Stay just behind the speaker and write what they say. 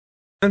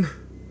Now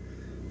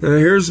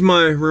here's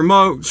my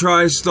remote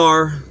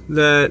TriStar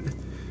that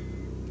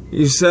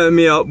you set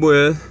me up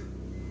with.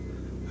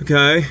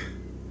 Okay,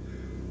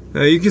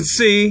 now you can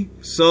see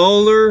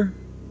solar,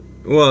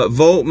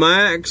 volt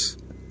max.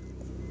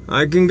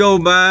 I can go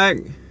back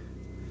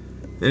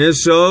and it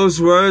shows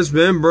where it's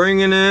been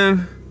bringing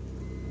in.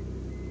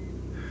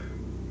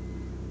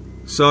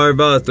 Sorry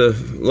about the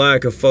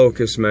lack of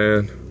focus,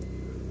 man.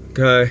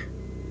 Okay,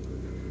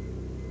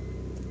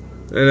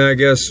 and I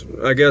guess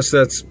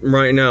that's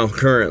right now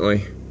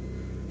currently.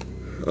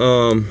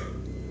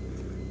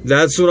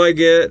 That's what I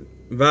get.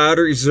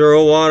 Battery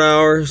 0 watt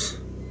hours,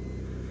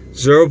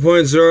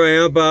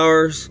 0.0 amp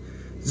hours.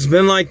 It's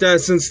been like that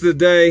since the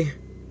day,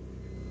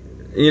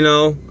 you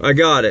know, I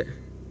got it.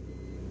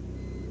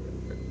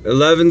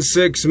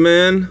 11.6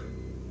 min,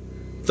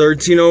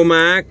 13.0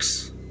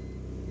 max.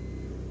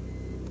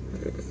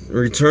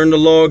 Return to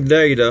log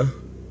data.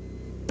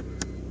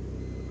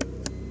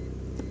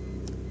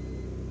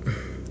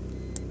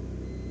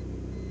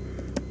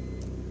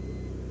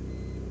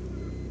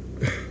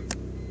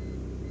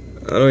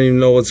 I don't even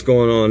know what's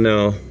going on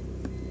now.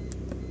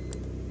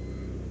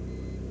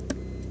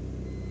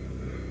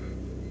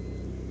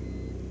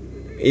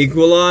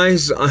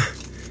 Equalize?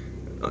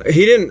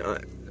 He didn't. I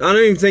don't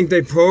even think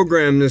they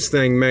programmed this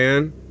thing,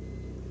 man.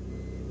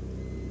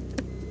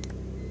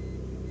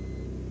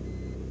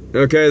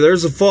 Okay,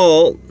 there's a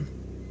fault.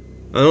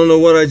 I don't know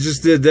what I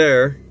just did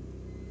there,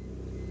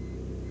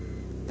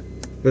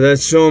 but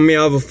that's showing me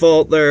I have a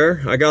fault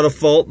there. I got a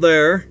fault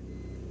there.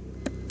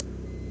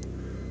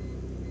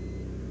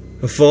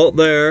 A fault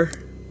there.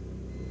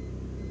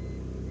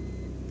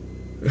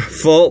 A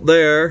fault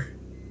there.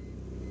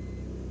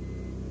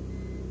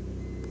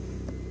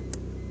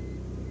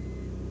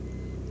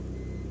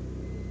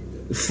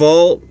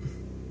 Fault.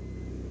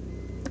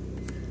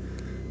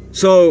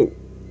 So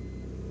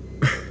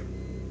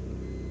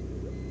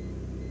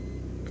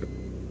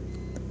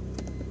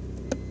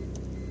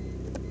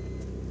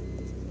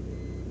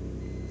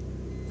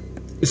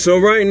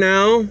right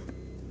now,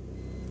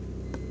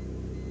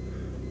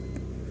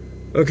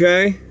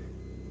 okay,